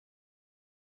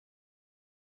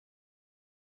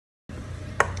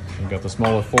We've got the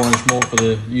smaller 4-inch mold for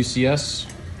the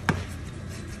UCS.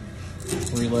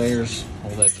 3 layers,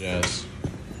 all that jazz.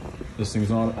 This thing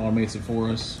automates it for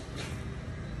us.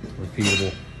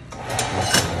 Repeatable.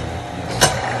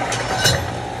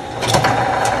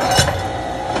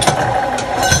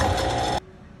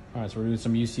 Alright, so we're doing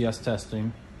some UCS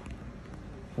testing.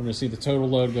 We're going to see the total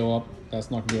load go up. That's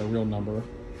not going to be a real number.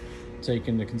 Take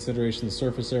into consideration the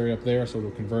surface area up there, so we'll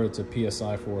convert it to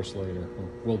PSI for us later.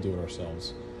 We'll do it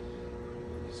ourselves.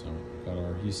 So, got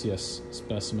our UCS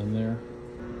specimen there.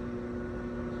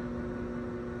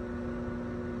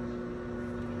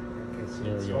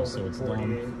 There we go, so it's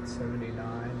done.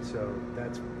 79, so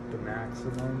that's the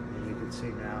maximum, and you can see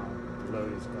now the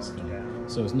load is going down.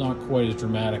 So it's not quite as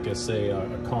dramatic as, say,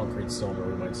 a concrete cylinder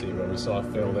we might see, but we saw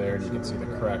it fail there, and you can see the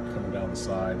crack coming down the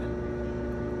side.